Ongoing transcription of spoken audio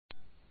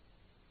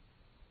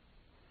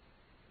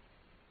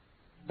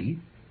The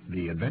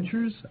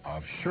Adventures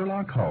of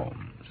Sherlock Holmes.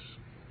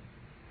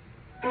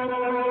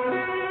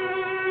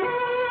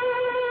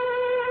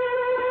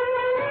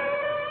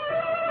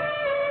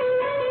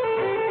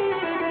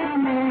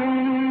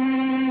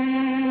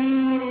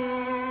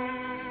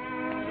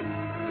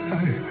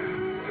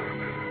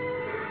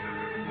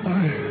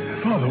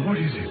 Father, what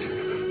is it?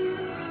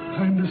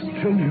 I must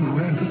tell you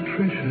where the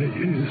treasure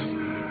is.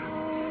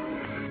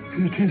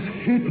 It is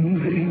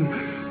hidden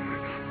in...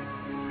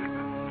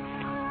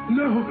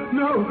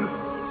 No!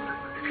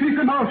 Keep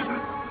him out!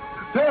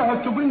 There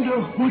at the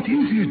window. What is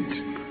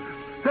it?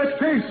 That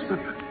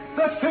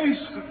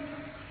face!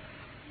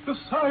 The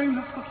sign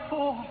of the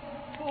four.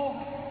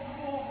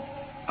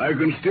 I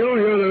can still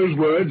hear those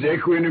words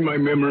echoing in my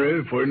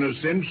memory, for in a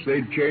sense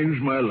they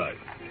changed my life.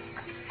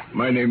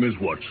 My name is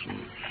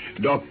Watson,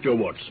 Dr.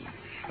 Watson,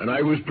 and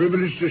I was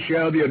privileged to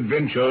share the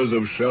adventures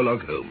of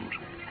Sherlock Holmes.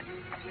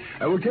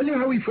 I will tell you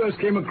how we first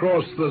came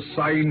across the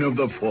sign of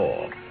the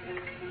four.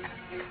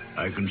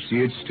 I can see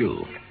it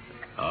still.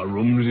 Our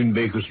rooms in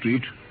Baker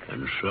Street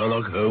and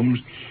Sherlock Holmes,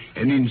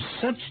 and in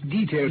such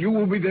detail you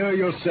will be there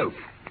yourself,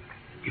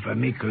 if I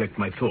may collect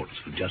my thoughts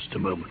for just a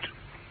moment.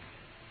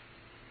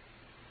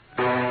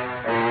 My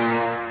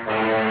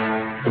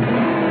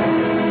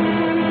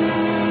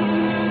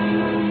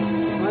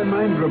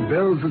mind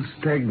rebels at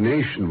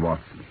stagnation,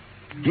 Watson.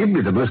 Give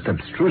me the most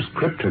abstruse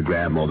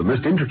cryptogram or the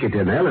most intricate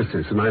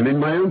analysis, and I'm in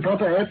my own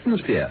proper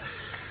atmosphere.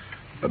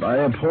 But I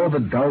abhor the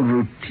dull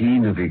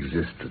routine of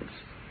existence.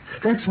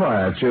 That's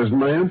why I've chosen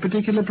my own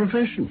particular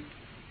profession.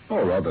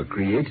 Or rather,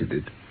 created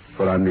it,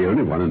 for I'm the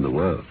only one in the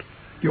world.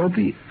 You're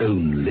the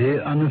only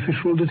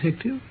unofficial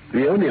detective?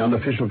 The only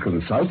unofficial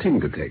consulting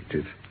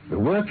detective. The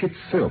work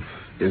itself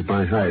is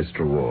my highest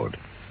reward.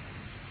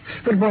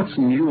 But,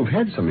 Watson, you've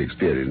had some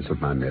experience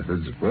of my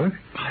methods at work.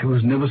 I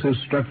was never so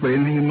struck by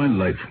anything in my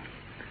life.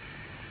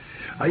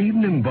 I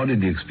even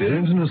embodied the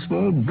experience in a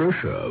small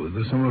brochure with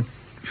the somewhat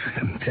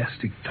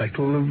fantastic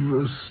title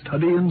of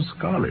Study in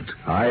Scarlet.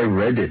 I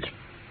read it.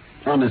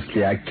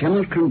 Honestly, I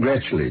cannot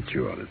congratulate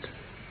you on it.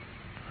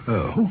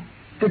 Oh?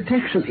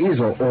 Detection is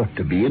or ought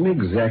to be an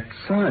exact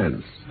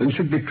science and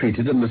should be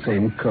treated in the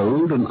same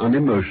cold and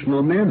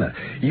unemotional manner.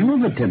 You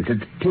have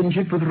attempted to tinge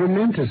it with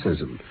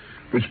romanticism,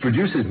 which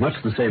produces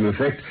much the same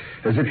effect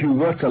as if you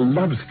worked a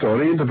love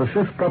story into the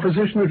fifth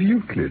proposition of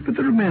Euclid. But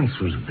the romance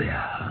was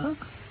there.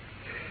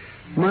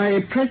 My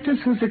practice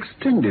has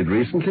extended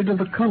recently to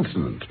the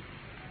continent.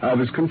 I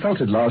was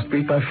consulted last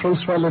week by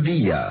Francois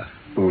Lavilla,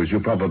 who, as you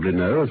probably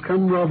know, has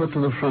come rather to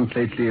the front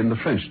lately in the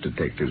French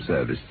detective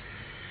service.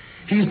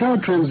 He's now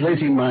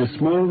translating my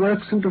small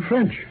works into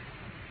French.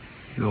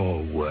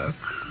 Your work?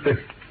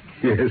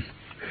 Yes.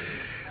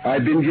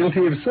 I've been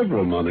guilty of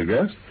several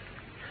monographs.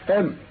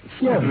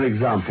 Here, for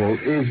example,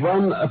 is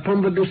one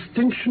upon the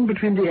distinction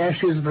between the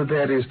ashes of the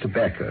various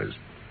tobaccos.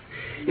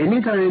 In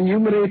it I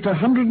enumerate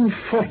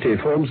 140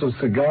 forms of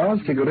cigar,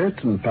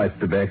 cigarette, and pipe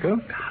tobacco.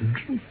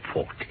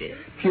 140?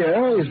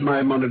 Here is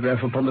my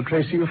monograph upon the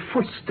tracing of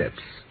footsteps,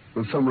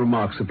 with some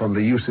remarks upon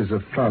the uses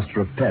of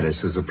plaster of Paris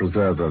as a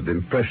preserver of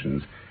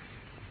impressions.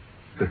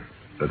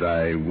 But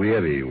I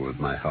weary you with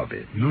my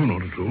hobby. No,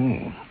 not at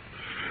all.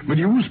 But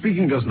you were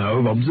speaking just now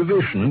of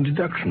observation and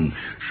deduction.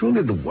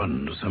 Surely the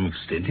one, to some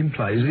extent,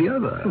 implies the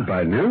other.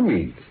 By no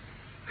means.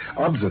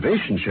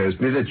 Observation shows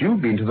me that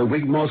you've been to the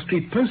Wigmore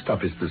Street post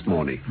office this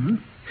morning. Hmm?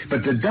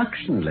 But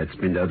deduction lets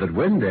me know that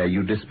when there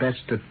you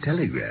dispatched a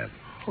telegram.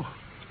 Oh.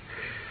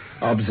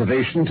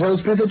 Observation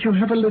tells me that you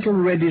have a little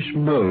reddish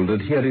mold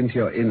adhering to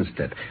your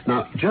instep.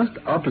 Now, just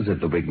opposite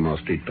the Wigmore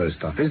Street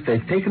post office,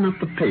 they've taken up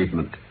the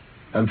pavement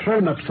and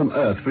thrown up some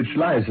earth which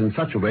lies in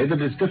such a way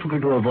that it's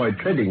difficult to avoid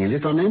treading in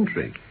it on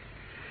entering.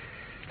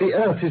 The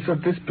earth is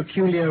of this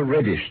peculiar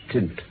reddish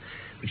tint,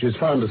 which is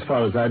found, as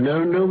far as I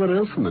know, nowhere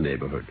else in the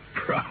neighborhood.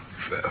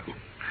 Bravo.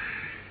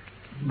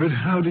 But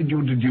how did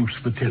you deduce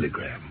the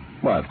telegram?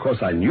 Well, of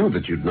course, I knew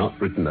that you'd not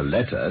written a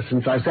letter,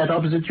 since I sat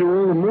opposite you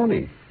all the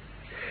morning.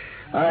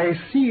 I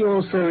see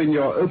also in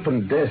your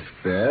open desk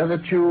there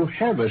that you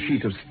have a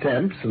sheet of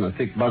stamps and a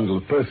thick bundle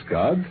of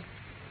postcards.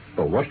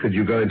 Well, what could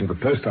you go into the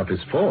post office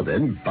for,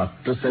 then, but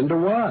to send a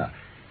wire?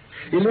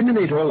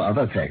 Eliminate all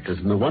other factors,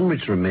 and the one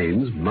which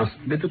remains must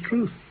be the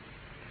truth.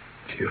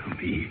 Dear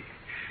me.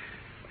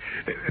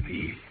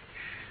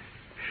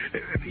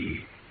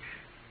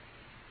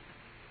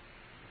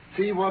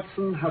 See,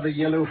 Watson, how the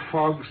yellow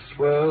fog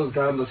swirls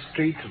down the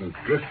street and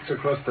drifts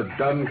across the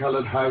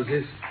dun-colored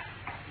houses?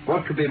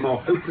 What could be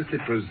more hopelessly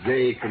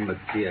prosaic and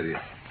material?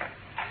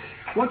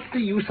 What's the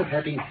use of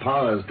having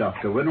powers,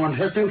 Doctor, when one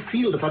has no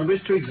field upon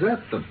which to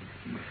exert them?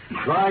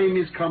 Crime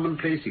is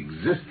commonplace,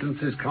 existence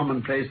is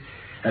commonplace,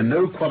 and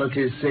no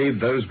qualities save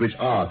those which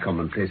are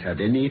commonplace have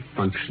any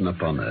function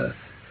upon earth.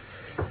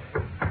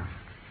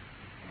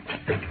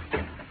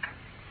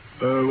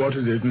 What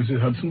is it, Mrs.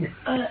 Hudson?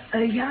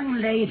 A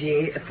young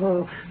lady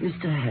for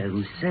Mr.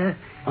 Holmes, sir.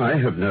 I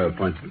have no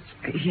appointments.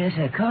 Here's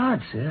her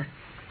card, sir.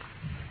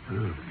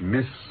 Oh,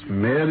 Miss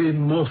Mary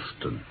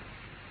Morstan.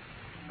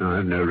 I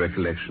have no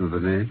recollection of the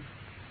name.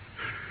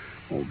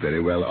 Oh,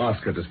 very well.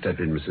 Ask her to step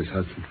in, Mrs.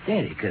 Hudson.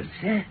 Very good,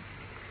 sir.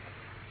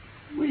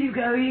 Will you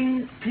go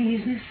in,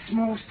 please, Miss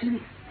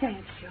Morstan?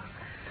 Thank you.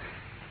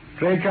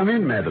 Pray come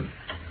in, madam.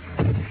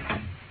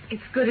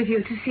 It's good of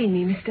you to see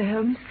me, Mr.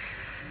 Holmes.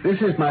 This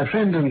is my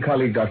friend and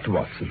colleague, Dr.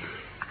 Watson.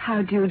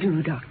 How do you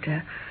do,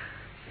 Doctor?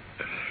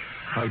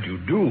 How do you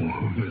do,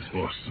 Miss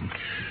Morstan?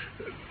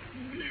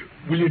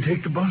 Will you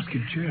take the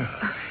basket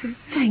chair?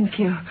 Thank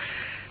you.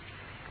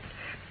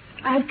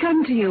 I've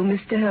come to you,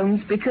 Mr.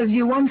 Holmes, because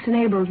you once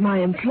enabled my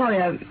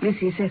employer,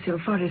 Mrs. Cecil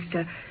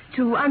Forrester,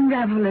 to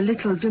unravel a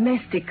little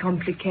domestic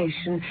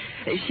complication.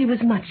 She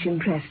was much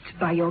impressed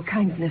by your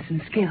kindness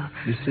and skill.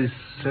 Mrs.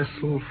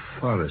 Cecil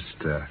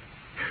Forrester.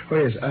 Oh,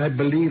 yes, I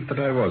believe that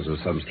I was of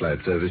some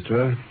slight service to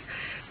her.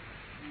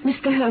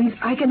 Mr. Holmes,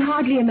 I can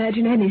hardly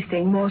imagine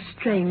anything more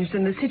strange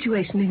than the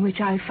situation in which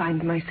I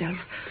find myself.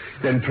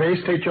 Then pray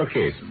state your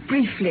case.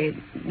 Briefly,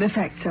 the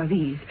facts are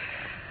these.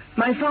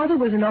 My father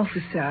was an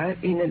officer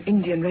in an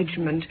Indian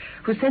regiment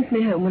who sent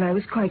me home when I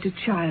was quite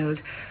a child.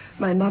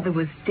 My mother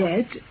was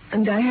dead,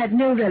 and I had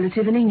no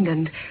relative in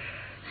England.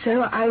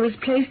 So I was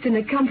placed in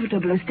a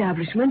comfortable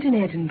establishment in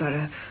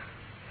Edinburgh.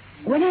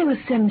 When I was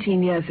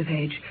 17 years of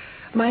age,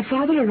 my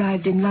father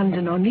arrived in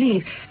London on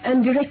leave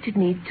and directed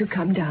me to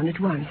come down at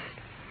once.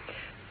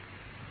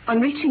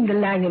 On reaching the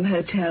Langham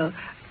Hotel,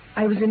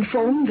 I was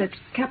informed that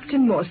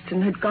Captain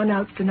Morstan had gone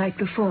out the night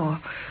before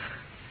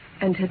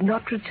and had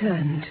not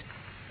returned.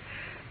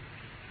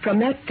 From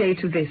that day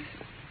to this,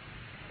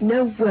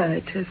 no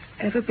word has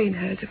ever been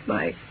heard of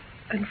my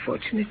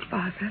unfortunate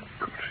father.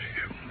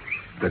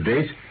 The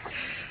date?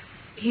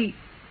 He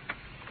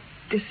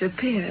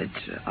disappeared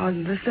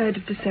on the 3rd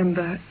of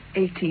December,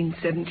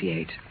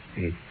 1878.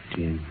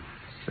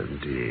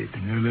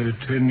 1878. Nearly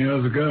 10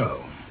 years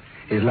ago.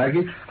 His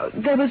luggage?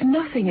 There was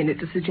nothing in it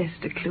to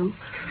suggest a clue.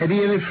 Had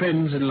he any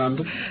friends in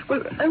London?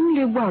 Well,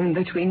 only one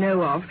that we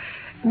know of.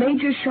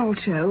 Major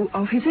Sholto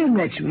of his own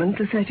regiment,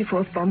 the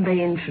 34th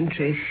Bombay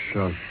Infantry.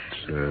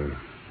 Sholto.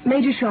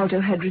 Major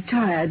Sholto had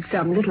retired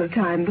some little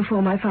time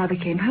before my father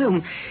came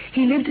home.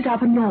 He lived at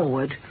Upper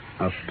Norwood.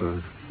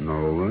 Upper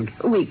Norwood?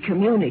 We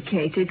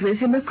communicated with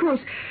him, of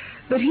course,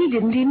 but he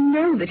didn't even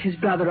know that his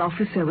brother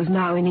officer was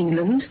now in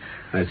England.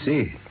 I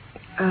see.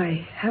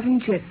 I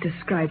haven't yet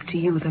described to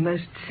you the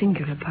most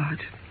singular part.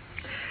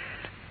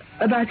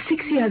 About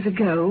 6 years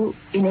ago,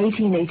 in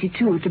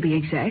 1882 to be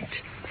exact,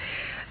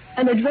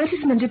 an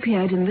advertisement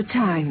appeared in the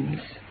Times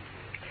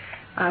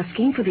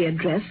asking for the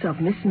address of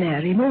Miss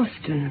Mary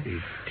Morstan.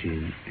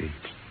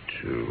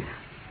 1882.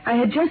 I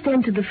had just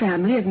entered the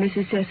family of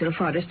Mrs. Cecil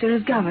Forrester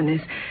as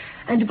governess,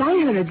 and by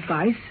her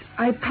advice,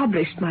 I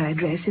published my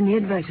address in the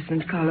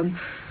advertisement column.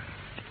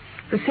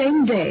 The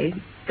same day,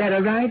 there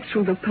arrived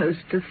through the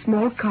post a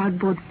small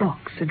cardboard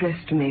box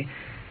addressed to me.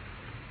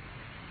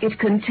 It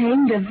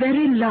contained a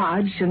very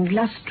large and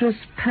lustrous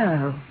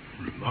pearl.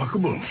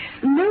 Remarkable.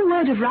 No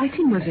word of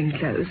writing was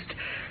enclosed.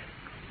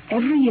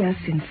 Every year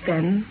since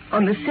then,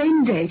 on the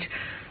same date,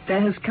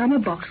 there has come a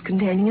box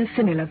containing a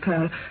similar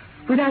pearl,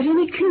 without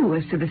any clue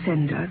as to the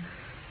sender.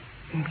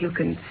 You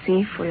can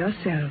see for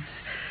yourselves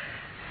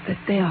that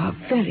they are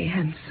very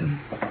handsome.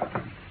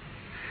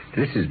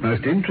 This is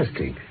most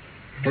interesting.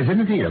 Has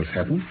anything else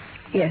happened?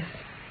 Yes.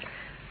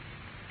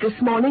 This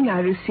morning I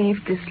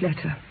received this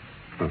letter.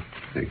 Oh,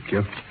 thank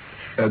you.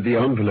 The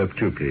envelope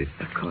too, please.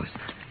 Of course.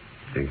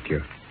 Thank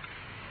you.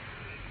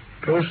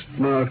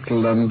 Postmark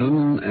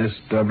London,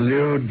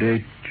 SW,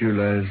 date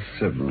July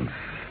 7th.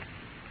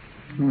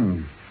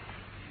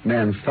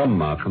 Man's thumb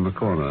mark on the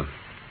corner.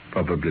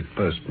 Probably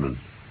postman.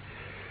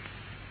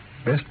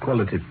 Best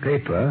quality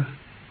paper.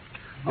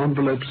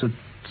 Envelopes at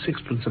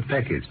 6p a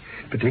package.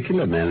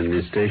 Particular man in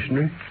his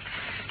stationery.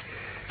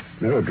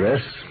 No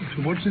address.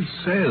 So what's it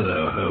say,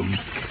 though, Holmes?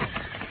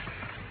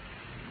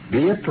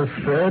 Be at the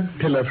third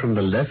pillar from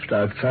the left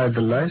outside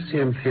the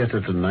Lyceum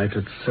Theatre tonight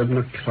at 7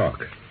 o'clock.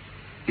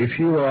 If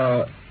you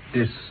are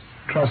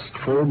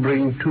distrustful,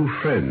 bring 2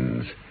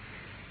 friends.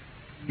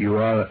 You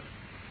are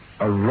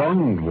a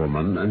wronged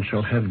woman and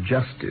shall have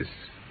justice.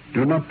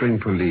 Do not bring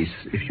police.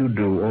 If you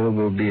do, all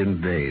will be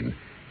in vain.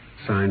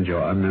 Signed,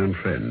 your unknown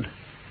friend.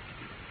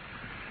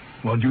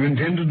 What do you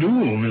intend to do,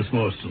 Miss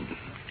Morstan?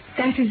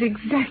 That is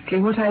exactly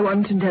what I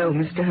want to know,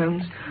 Mr.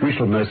 Holmes. We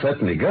shall most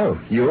certainly go.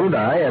 You and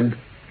I and...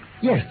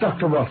 Yes,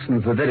 Dr.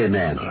 Watson's the very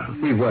man.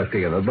 We've worked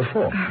together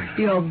before.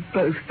 You're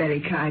both very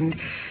kind.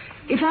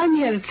 If I'm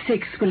here at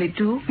 6, will it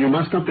do? You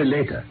must not be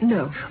later.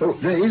 No. Oh,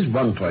 there is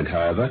one point,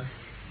 however.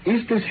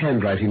 Is this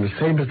handwriting the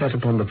same as that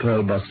upon the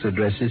pearl box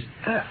addresses?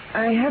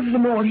 I have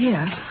them all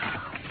here.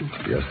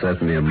 You're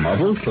certainly a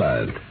model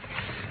client.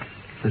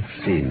 Let's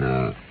see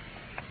now.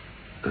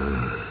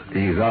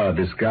 These are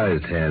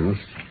disguised hands.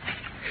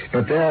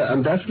 But they're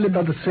undoubtedly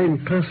by the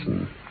same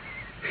person.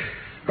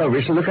 Well,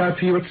 we shall look out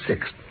for you at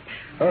 6.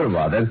 Au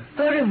revoir, then.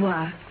 Au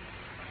revoir.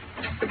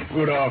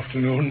 Good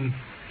afternoon.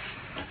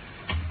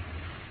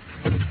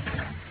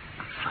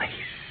 I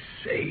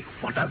say,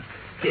 what a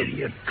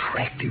very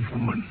attractive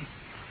woman.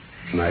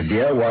 My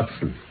dear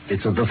Watson,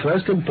 it's of the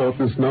first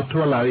importance not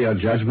to allow your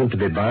judgment to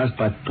be biased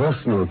by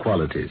personal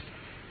qualities.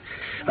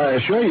 I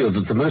assure you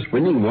that the most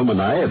winning woman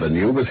I ever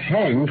knew was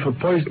hanged for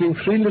poisoning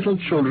 3 little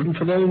children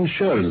for their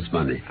insurance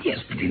money. Yes,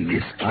 but in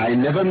this case... I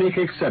never make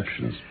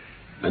exceptions.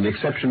 An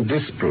exception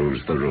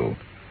disproves the rule.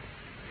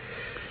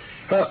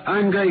 Well,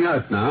 I'm going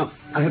out now.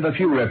 I have a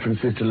few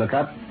references to look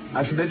up.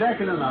 I shall be back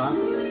in an hour.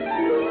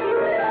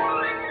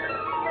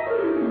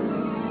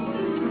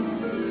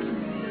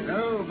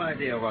 No, my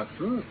dear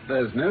Watson,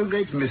 there's no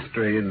great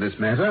mystery in this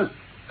matter.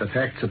 The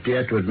facts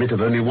appear to admit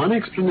of only one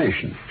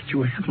explanation. But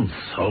you haven't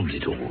solved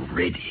it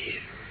already.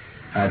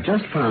 I've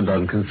just found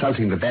on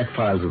consulting the back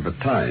files of the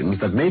Times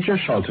that Major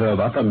Sholto of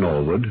Upper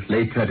Norwood,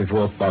 late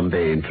 34th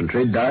Bombay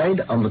Infantry,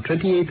 died on the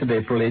 28th of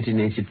April,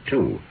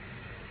 1882.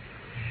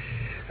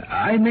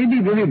 I may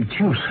be very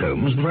obtuse,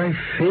 Holmes, but I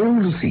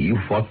fail to see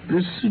what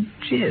this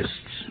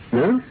suggests.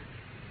 No?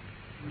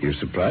 You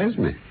surprise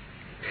me.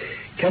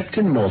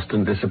 Captain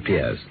Morstan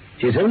disappears.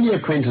 His only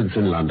acquaintance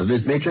in London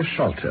is Major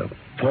Sholto.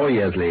 4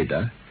 years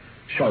later,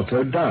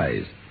 Sholto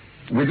dies.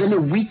 Within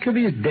a week of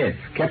his death,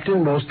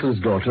 Captain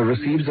Morstan's daughter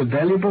receives a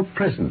valuable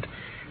present,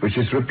 which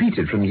is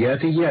repeated from year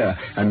to year,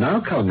 and now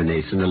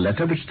culminates in a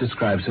letter which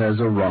describes her as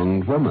a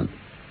wronged woman.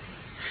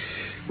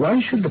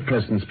 Why should the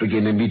presents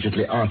begin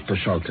immediately after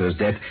Sholto's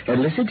death,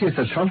 unless it is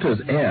that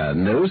Sholto's heir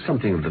knows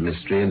something of the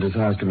mystery and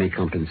desires to make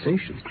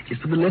compensation? Yes,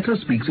 but the letter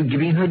speaks of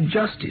giving her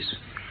justice.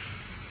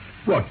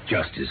 What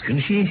justice can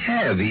she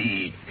have?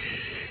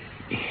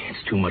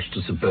 It's too much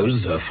to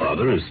suppose that her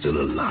father is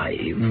still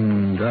alive.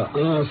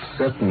 There are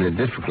certainly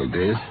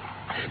difficulties.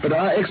 But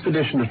our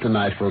expedition of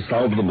tonight will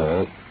solve them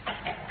all.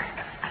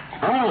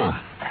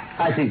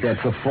 I think that's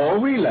a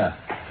 4-wheeler.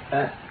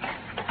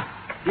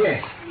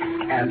 Yes.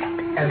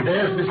 And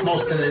there's Miss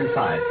Morstan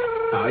inside.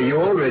 Are you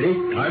all ready?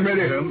 I'm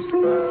ready, Holmes.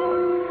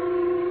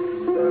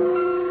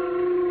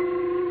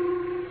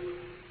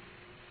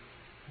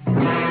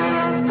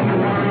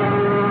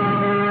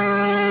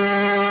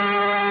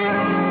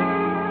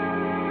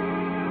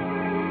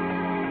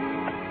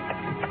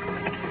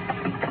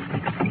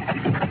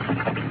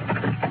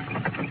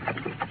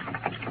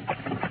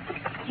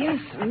 Yes,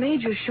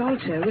 Major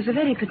Sholto was a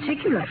very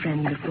particular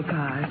friend of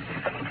Papa's.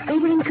 They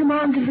were in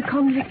command of the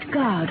convict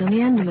guard on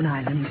the Andaman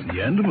Islands.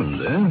 The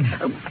Andamans,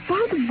 eh?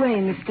 By the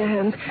way, Mr.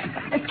 Holmes,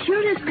 a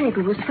curious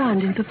paper was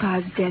found in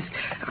Papa's desk.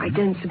 I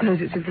don't suppose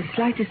it's of the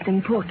slightest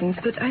importance,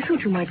 but I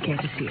thought you might care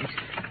to see it.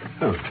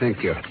 Oh,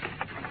 thank you.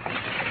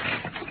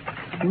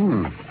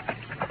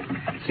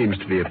 Seems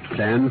to be a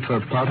plan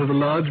for part of a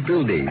large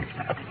building.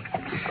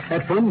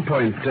 At one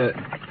point,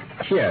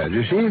 here,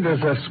 you see,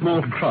 there's a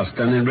small cross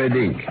done in red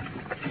ink.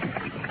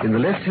 In the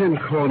left-hand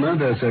corner,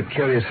 there's a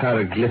curious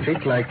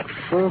hieroglyphic like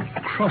 4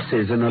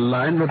 crosses in a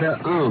line with their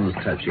arms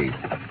touching.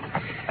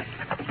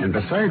 And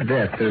beside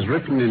that, there's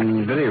written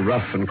in very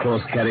rough and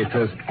coarse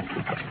characters,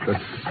 the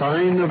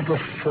sign of the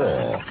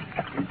 4.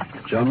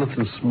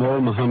 Jonathan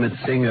Small, Mohammed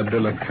Singh,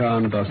 Abdullah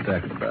Khan, Dost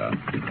Akbar.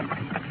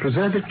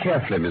 Preserve it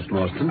carefully, Miss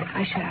Morstan.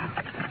 I shall.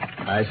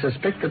 I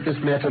suspect that this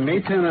matter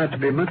may turn out to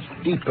be much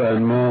deeper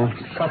and more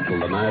subtle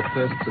than I at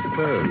first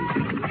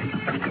supposed.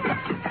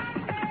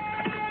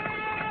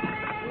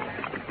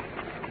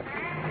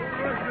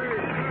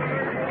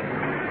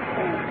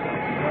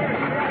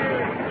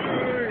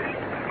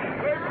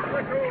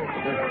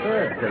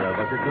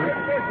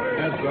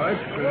 That's right.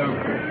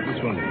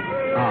 This one.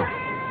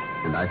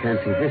 And I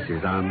fancy this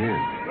is our man.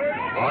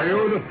 Are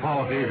you the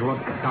party who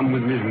have come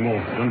with Miss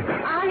Morstan?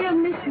 I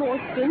am Miss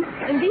Morstan,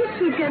 and these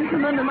 2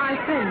 gentlemen are my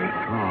friends.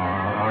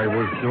 I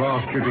was to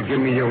ask you to give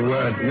me your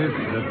word, miss,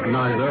 that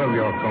neither of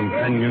your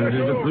companions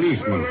is a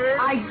policeman.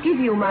 I give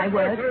you my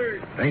word.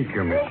 Thank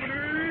you, miss.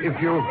 If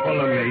you'll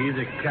follow me,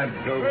 the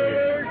cab's over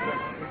here.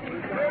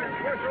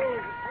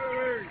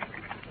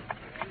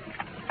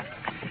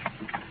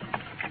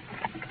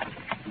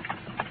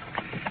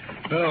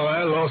 Oh,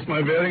 I lost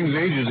my bearings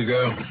ages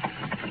ago.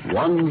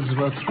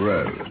 Wandsworth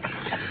Road.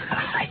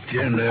 I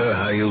don't know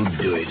how you'll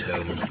do it,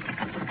 Holmes.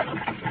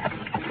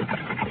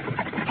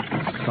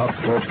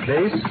 Stockport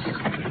Place.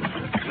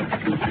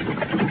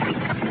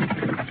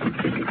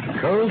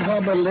 Cold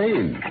Harbour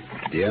Lane.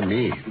 Dear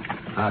me.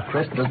 Our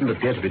quest doesn't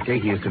appear to be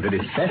taking us to very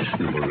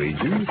fashionable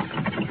regions.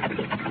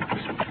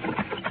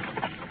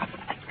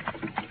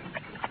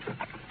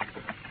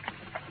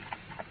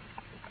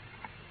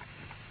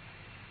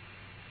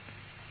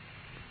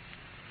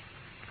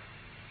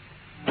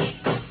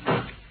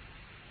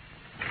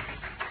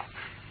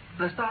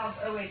 The staff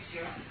awaits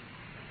you.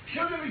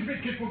 Show them his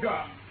bit,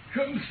 Kitmuga.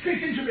 Show them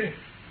straight into me.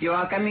 You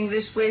are coming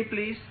this way,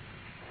 please.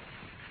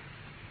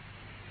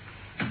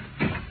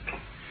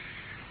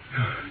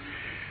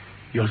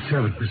 Your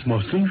servant, Miss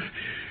Morstan.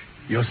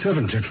 Your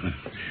servant, gentlemen.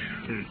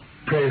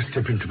 Pray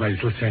step into my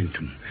little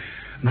sanctum.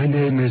 My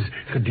name is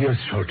Kadir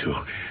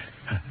Sholto.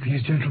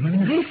 These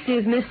gentlemen? This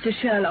is Mr.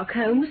 Sherlock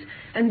Holmes,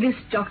 and this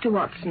Dr.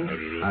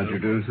 Watson. How do you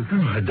do, sir?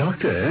 Oh, a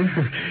doctor,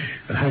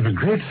 eh? I'm a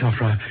great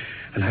sufferer,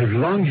 and I've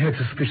long had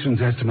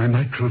suspicions as to my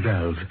mitral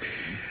valve.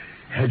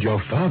 Had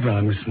your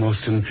father, Miss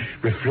Morstan,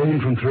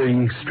 refrained from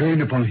throwing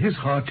strain upon his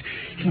heart,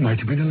 he might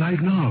have been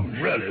alive now.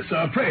 Really,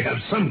 sir, pray have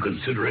some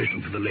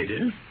consideration for the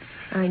lady.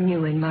 I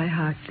knew in my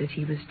heart that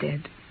he was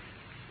dead.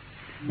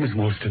 Miss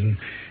Moulston,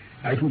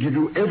 I can give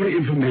you every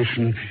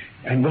information,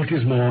 and what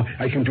is more,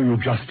 I can do you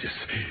justice.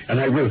 And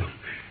I will,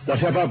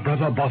 whatever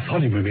Brother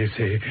Bartholomew may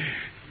say.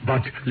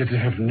 But let us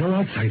have no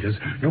outsiders,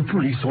 no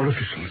police or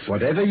officials.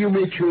 Whatever you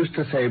may choose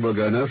to say will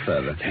go no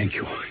further. Thank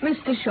you.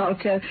 Mr.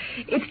 Sholto,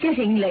 it's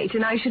getting late,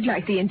 and I should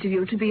like the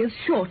interview to be as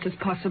short as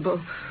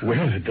possible.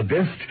 Well, at the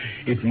best,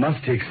 it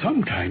must take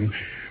some time,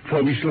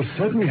 for we shall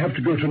certainly have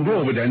to go to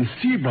Norwood and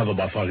see Brother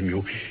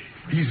Bartholomew.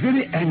 He's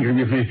very angry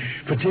with me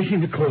for taking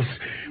the course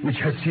which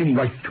has seemed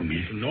right to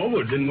me.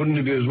 Norwood, then wouldn't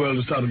it be as well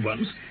to start at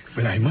once?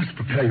 Well, I must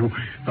prepare you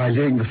by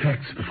laying the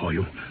facts before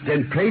you.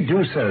 Then pray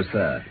do so,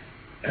 sir.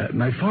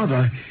 My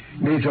father,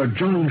 Major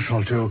John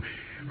Sholto,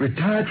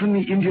 retired from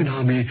the Indian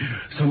Army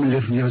some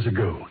 11 years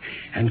ago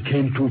and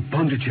came to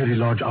Pondicherry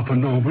Lodge, Upper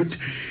Norwood,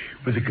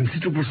 with a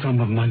considerable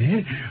sum of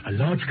money, a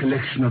large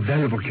collection of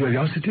valuable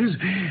curiosities,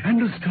 and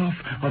a staff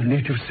of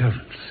native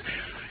servants.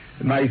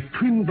 My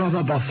twin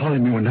brother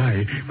Bartholomew and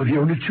I were the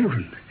only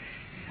children.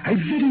 I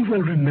very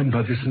well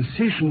remember the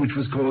sensation which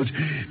was caused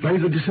by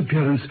the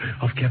disappearance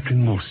of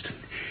Captain Morstan.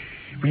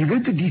 We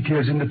read the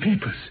details in the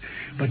papers,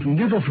 but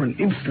never for an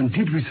instant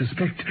did we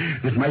suspect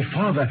that my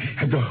father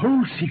had the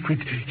whole secret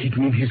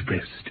hidden in his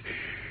breast.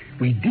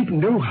 We did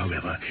know,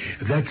 however,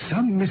 that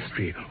some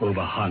mystery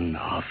overhung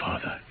our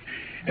father.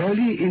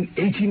 Early in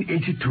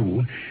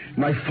 1882,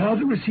 my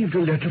father received a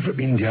letter from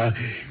India,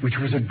 which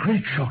was a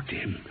great shock to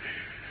him.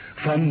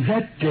 From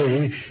that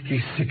day,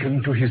 he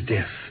sickened to his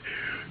death.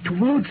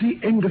 Towards the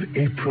end of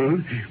April,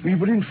 we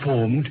were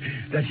informed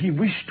that he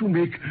wished to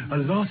make a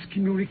last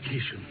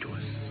communication to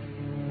us.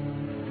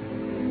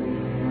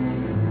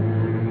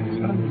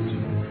 Sons,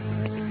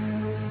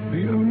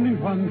 the only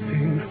one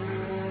thing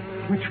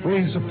which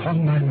weighs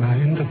upon my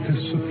mind at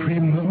this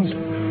supreme moment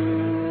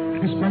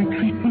is my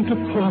treatment of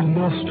poor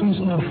Morstan's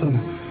orphan,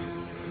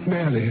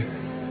 Mary.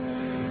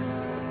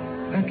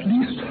 At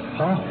least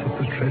half of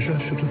the treasure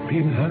should have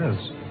been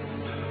hers.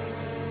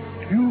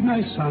 You,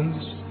 my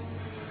sons,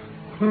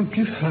 will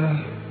give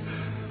her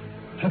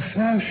a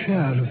fair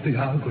share of the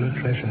Argula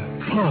treasure.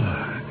 Father.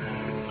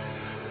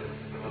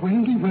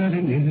 When we were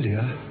in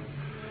India,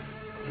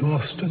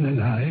 Morstan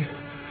and I,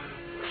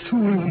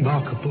 through a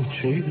remarkable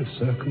chain of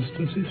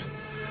circumstances,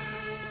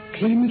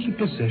 came into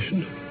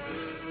possession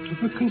of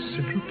a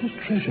considerable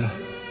treasure.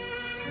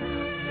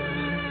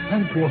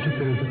 I brought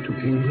it over to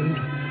England,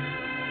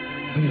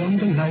 and on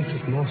the night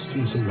of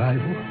Morstan's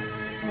arrival,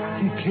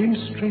 he came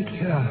straight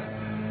here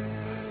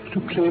to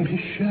claim his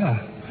share.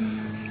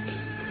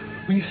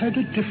 We had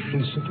a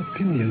difference of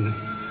opinion.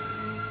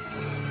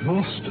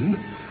 Morstan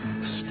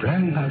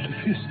sprang out of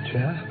his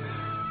chair,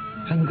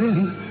 and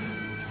then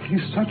he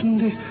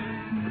suddenly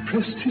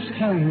pressed his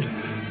hand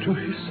to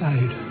his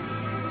side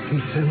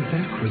and fell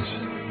backwards.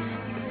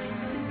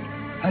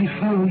 I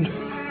found,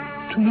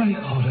 to my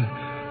horror,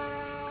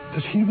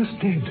 that he was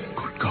dead.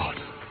 Good God.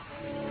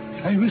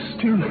 I was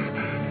still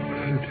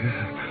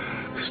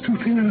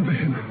stooping over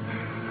him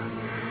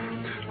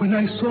when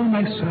I saw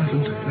my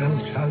servant,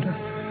 Melchilder,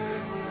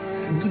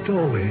 in the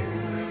doorway.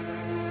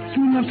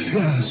 "Do not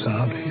fear,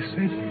 Saab," he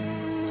said.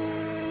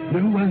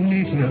 "No one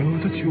need know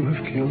that you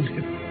have killed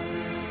him."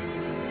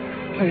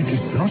 "I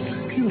did not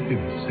kill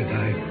him," said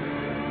I.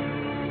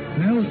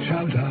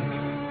 Melchilder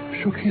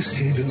shook his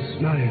head and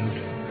smiled.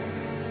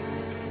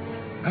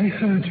 "I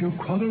heard you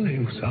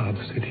quarreling, Saab,"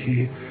 said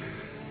he.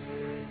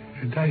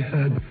 And I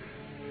heard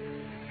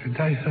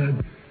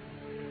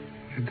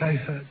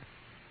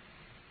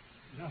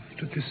enough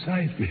to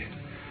decide me.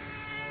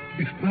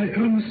 If my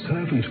own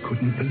servant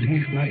couldn't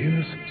believe my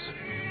innocence,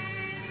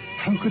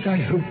 how could I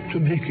hope to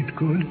make it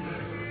good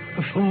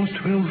before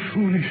 12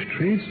 foolish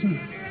tradesmen?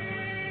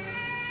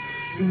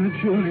 In the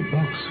jury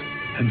box.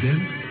 And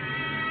then?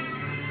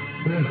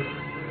 Well,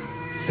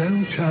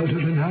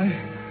 Melchilder and I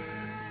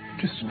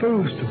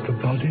disposed of the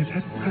body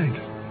that night.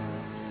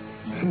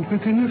 And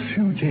within a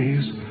few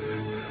days,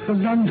 the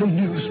London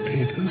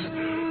newspapers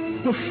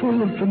were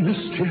full of the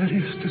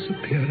mysterious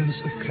disappearance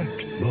of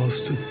Captain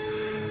Morstan.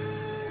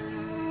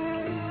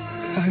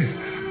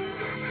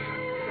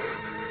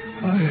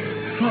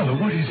 Father,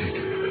 what is it?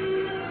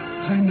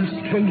 I must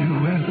tell you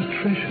where the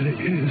treasure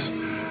is.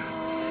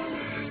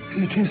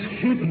 It is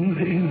hidden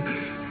in...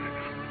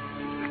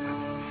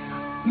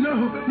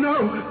 No!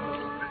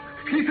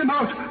 Keep him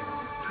out!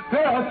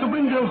 There at the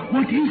window.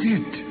 What is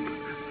it?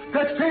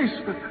 That face!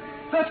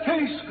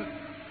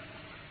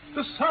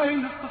 The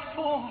sign of the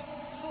four.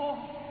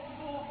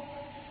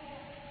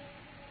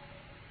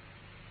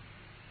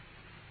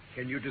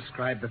 Can you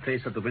describe the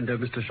face of the window,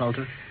 Mr.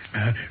 Sholto?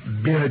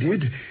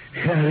 Bearded,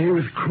 hairy,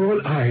 with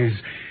cruel eyes,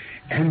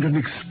 and an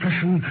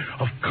expression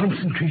of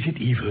concentrated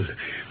evil.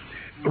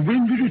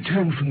 When we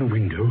returned from the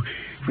window,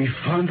 we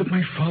found that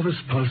my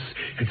father's pulse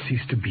had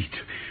ceased to beat.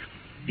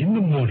 In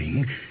the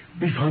morning,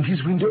 we found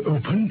his window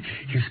open,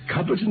 his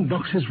cupboards and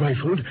boxes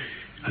rifled,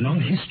 and on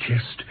his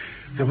chest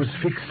there was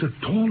fixed a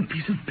torn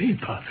piece of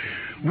paper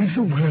with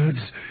the words,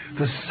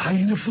 "The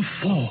sign of the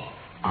four."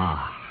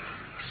 Ah.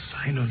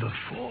 Sign of the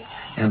four.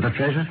 And the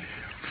treasure?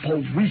 For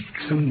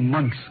weeks and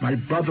months, my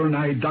brother and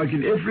I dug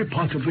in every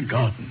part of the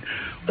garden.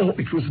 Oh,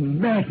 it was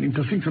maddening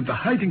to think that the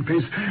hiding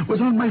place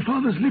was on my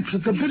father's lips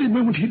at the very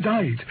moment he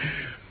died.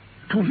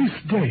 To this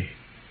day,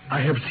 I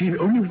have seen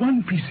only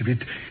one piece of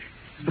it.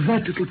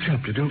 That little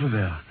chaplet over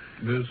there.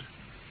 Yes?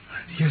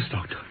 Yes,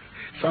 Doctor.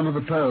 Some of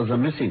the pearls are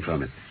missing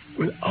from it.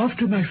 Well,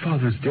 after my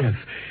father's death,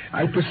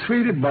 I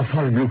persuaded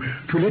Bartholomew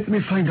to let me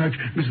find out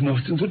Miss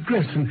Morstan's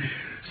address and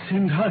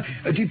send her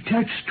a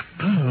detached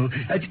pearl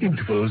at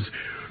intervals,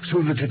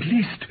 so that at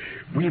least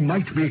we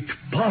might make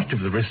part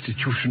of the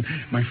restitution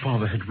my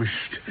father had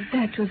wished.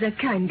 That was a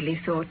kindly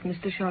thought,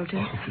 Mr. Sholto.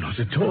 Oh, not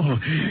at all.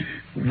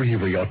 We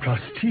were your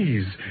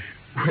trustees.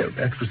 Well,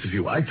 that was the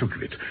view I took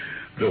of it,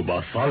 though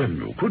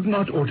Bartholomew could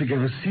not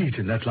altogether see it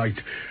in that light.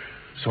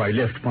 So I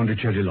left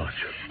Pondicherry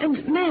Lodge.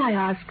 And may I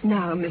ask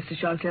now, Mr.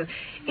 Sholto,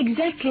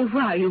 exactly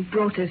why you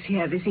brought us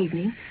here this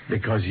evening?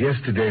 Because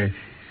yesterday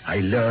I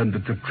learned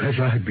that the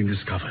treasure had been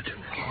discovered.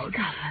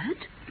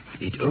 Discovered?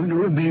 It only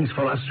remains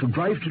for us to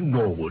drive to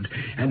Norwood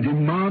and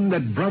demand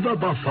that Brother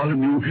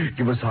Bartholomew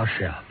give us our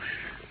share.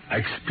 I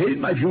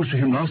explained my views to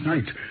him last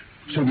night,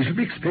 so we shall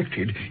be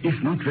expected,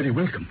 if not very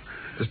welcome.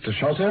 Mr.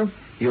 Sholto,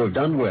 you have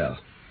done well.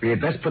 We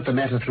had best put the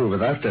matter through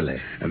without delay.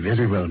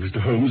 Very well,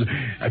 Mr. Holmes.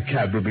 A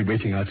cab will be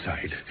waiting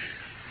outside.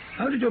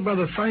 How did your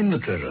brother find the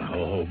treasure?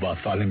 Oh,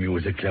 Bartholomew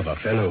was a clever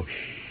fellow.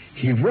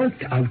 He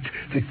worked out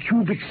the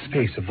cubic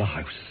space of the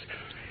house.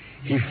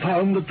 He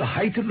found that the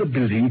height of the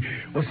building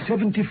was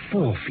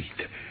 74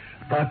 feet.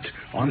 But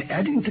on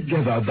adding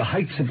together the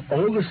heights of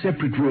all the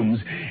separate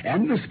rooms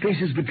and the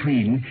spaces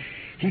between,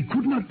 he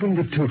could not bring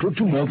the total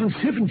to more than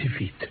 70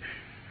 feet.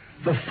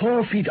 The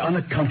 4 feet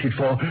unaccounted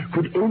for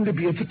could only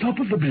be at the top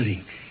of the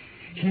building.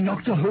 He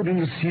knocked a hole in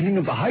the ceiling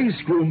of the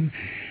highest room,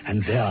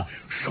 and there,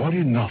 sure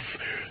enough,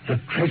 the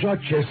treasure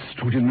chest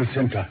stood in the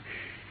center.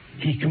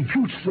 He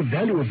computes the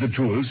value of the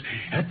jewels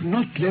at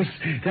not less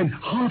than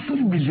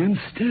 £500,000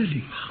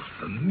 sterling.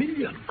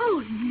 £500,000?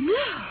 Oh,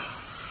 no.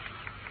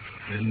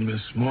 Then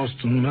Miss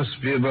Morstan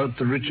must be about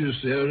the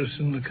richest heiress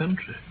in the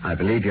country. I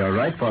believe you're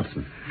right,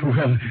 Watson.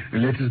 Well,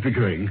 let us be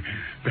going.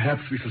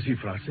 Perhaps we shall see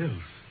for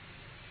ourselves.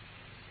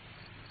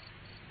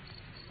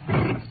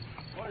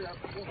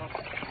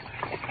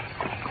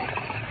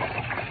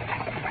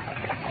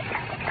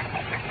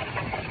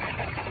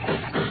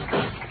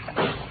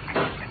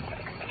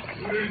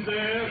 Who is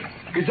there?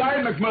 It's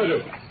I,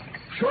 McMurdo.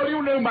 Sure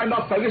you know my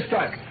knock by this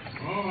time.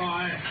 Oh,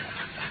 aye.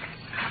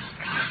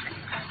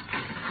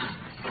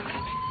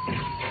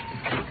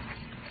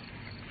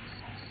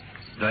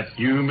 That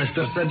you,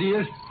 Mr.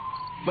 Thaddeus?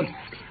 But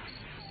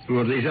who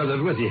are these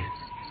others with you?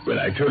 Well,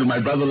 I told my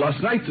brother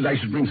last night that I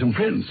should bring some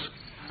friends.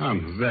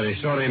 I'm very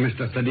sorry,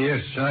 Mr.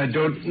 Thaddeus. I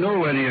don't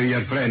know any of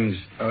your friends.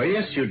 Oh,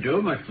 yes, you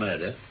do,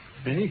 McMurdo.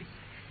 Eh?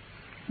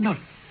 Not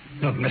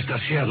Mr.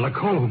 Sherlock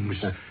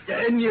Holmes.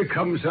 In you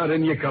come, sir,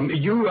 in you come.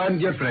 You and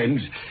your friends.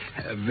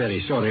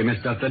 Very sorry,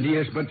 Mr.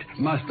 Thaddeus, but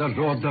Master's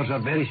orders are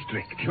very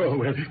strict. Oh,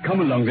 well, come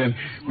along then.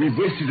 We've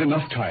wasted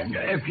enough time.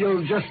 If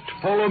you'll just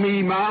follow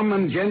me, ma'am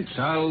and gents,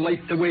 I'll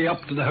light the way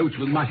up to the house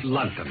with my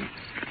lantern.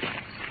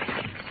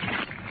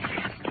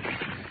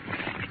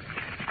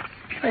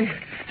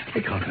 I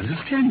can't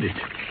understand it.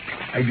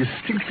 I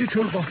distinctly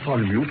told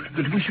Bartholomew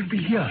that we should be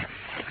here,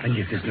 and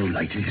yet there's no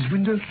light in his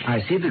window. I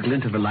see the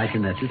glint of a light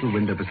in that little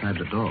window beside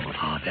the door.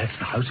 Ah, that's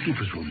the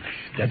housekeeper's room.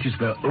 That is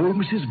where old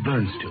Mrs.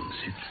 Burnstone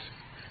sits.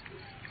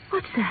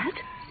 What's that?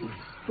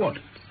 What?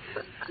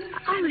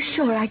 I was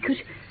sure I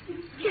could...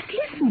 Yes,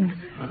 listen.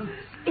 Huh?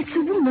 It's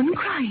a woman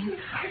crying.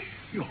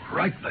 You're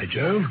right, by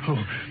Jove.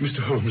 Oh,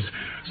 Mr. Holmes,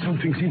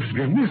 something seems to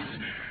be amiss.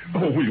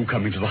 Oh, will you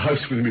come into the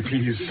house with me,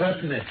 please?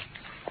 Certainly.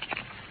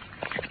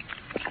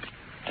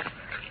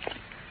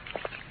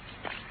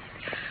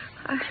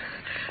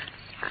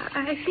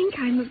 I think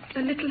I'm a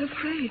little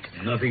afraid.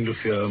 Nothing to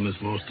fear, Miss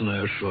Morstan,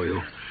 I assure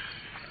you.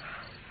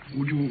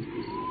 Would you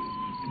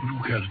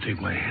care to take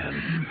my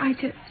hand? I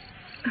do...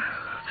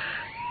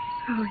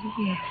 Oh,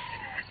 yes.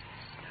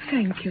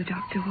 Thank you,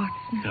 Dr.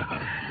 Watson.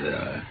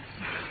 There.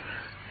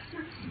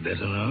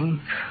 Better now?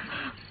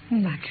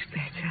 Much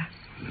better.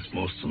 Miss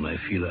Morstan, I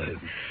feel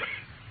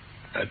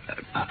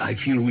I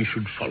feel we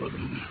should follow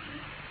them.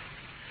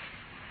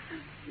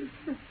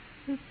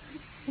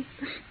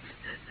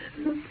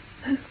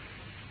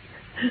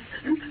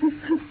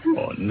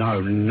 Oh, now,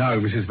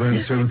 Mrs.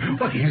 Burnstone,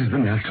 what is the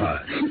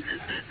matter?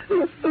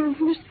 Oh,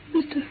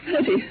 Mr.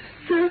 Thaddeus,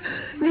 sir,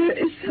 there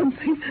is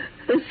something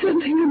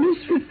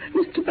amiss with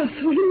Mr.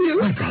 Bartholomew.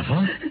 My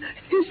brother?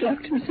 He's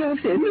locked himself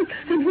in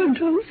and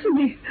won't answer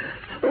me.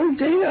 All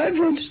day I've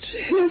wanted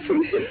to hear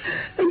from him,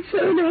 and so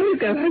an hour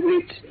ago I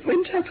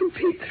went up and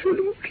peeped through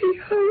the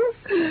keyhole.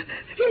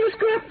 You must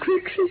go up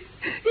quickly.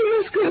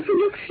 You must go up and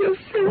look for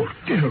yourself.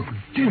 Oh,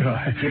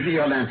 dear. Give me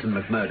your lantern,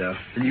 McMurdo,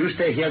 and you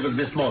stay here with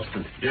Miss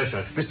Morstan. Yes,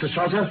 sir. Mr.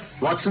 Sholto,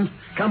 Watson,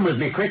 come with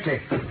me quickly.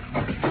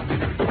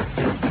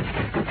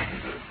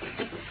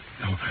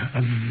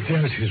 And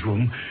there's his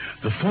room,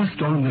 the first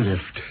door on the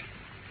left.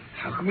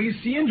 How can we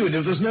see into it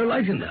if there's no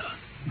light in there?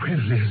 Well,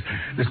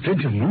 there's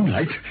plenty of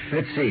moonlight.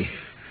 Let's see.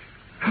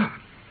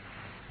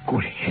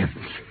 Good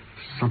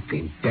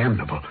something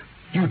damnable.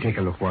 You take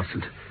a look,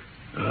 Watson.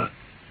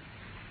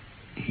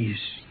 He's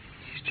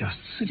just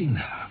sitting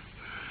there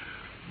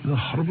with a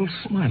horrible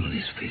smile on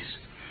his face.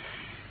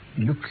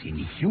 He looks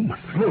inhuman.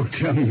 Oh,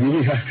 dear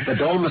me. The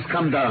door must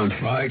come down.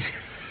 Right.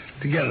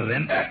 Together,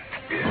 then.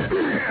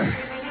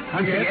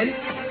 Once again.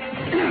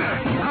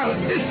 Now,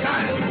 this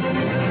time.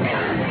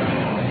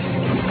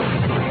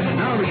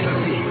 Now we shall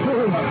see.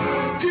 Oh,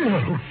 dear,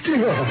 oh,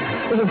 dear.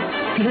 Oh,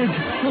 dead.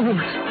 Oh,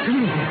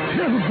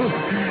 terrible, terrible.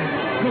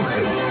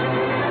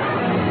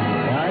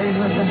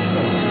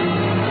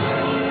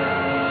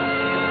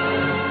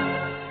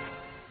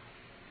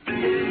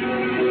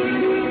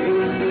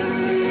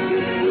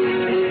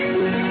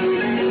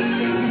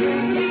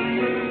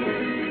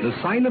 The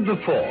Sign of the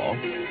Four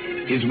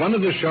is one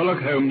of the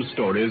Sherlock Holmes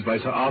stories by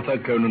Sir Arthur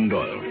Conan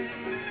Doyle.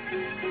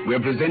 We're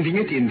presenting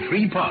it in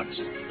 3 parts.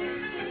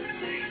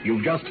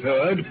 You've just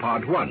heard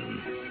part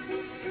 1.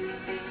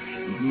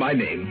 My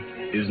name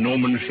is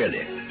Norman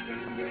Shelley.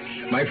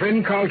 My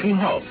friend Carlton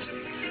Hobbs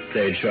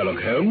played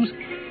Sherlock Holmes,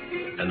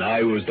 and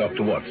I was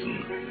Dr.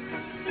 Watson.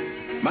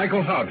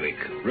 Michael Hardwick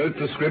wrote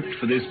the script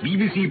for this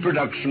BBC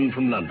production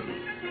from London.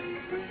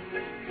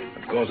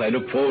 Of course, I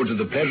look forward to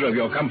the pleasure of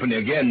your company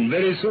again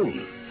very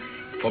soon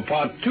for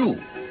part 2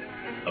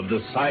 of The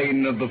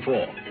Sign of the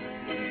Four.